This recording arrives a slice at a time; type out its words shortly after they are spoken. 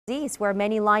East, where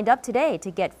many lined up today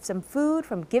to get some food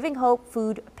from Giving Hope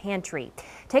Food Pantry.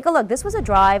 Take a look. This was a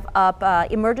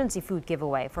drive-up emergency food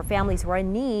giveaway for families who are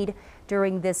in need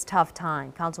during this tough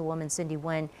time. Councilwoman Cindy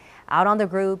Nguyen out on the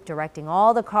group, directing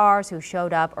all the cars who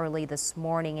showed up early this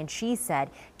morning. And she said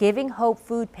Giving Hope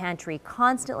Food Pantry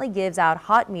constantly gives out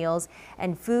hot meals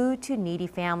and food to needy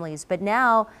families. But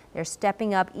now they're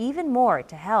stepping up even more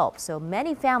to help so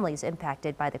many families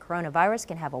impacted by the coronavirus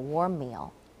can have a warm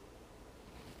meal.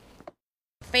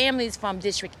 Families from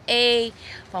District A,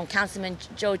 from Councilman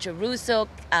Joe Giarrusso,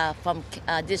 from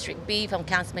District B, from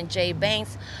Councilman Jay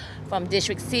Banks, from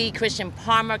District C, Christian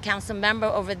Palmer, council member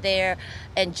over there,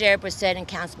 and Jared Brissett and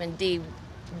Councilman D.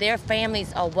 Their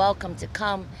families are welcome to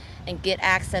come and get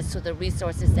access to the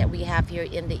resources that we have here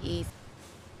in the East.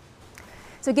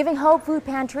 So Giving Hope Food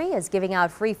Pantry is giving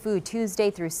out free food Tuesday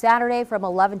through Saturday from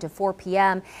 11 to 4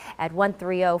 p.m. at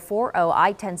 13040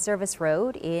 I-10 Service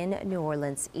Road in New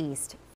Orleans East.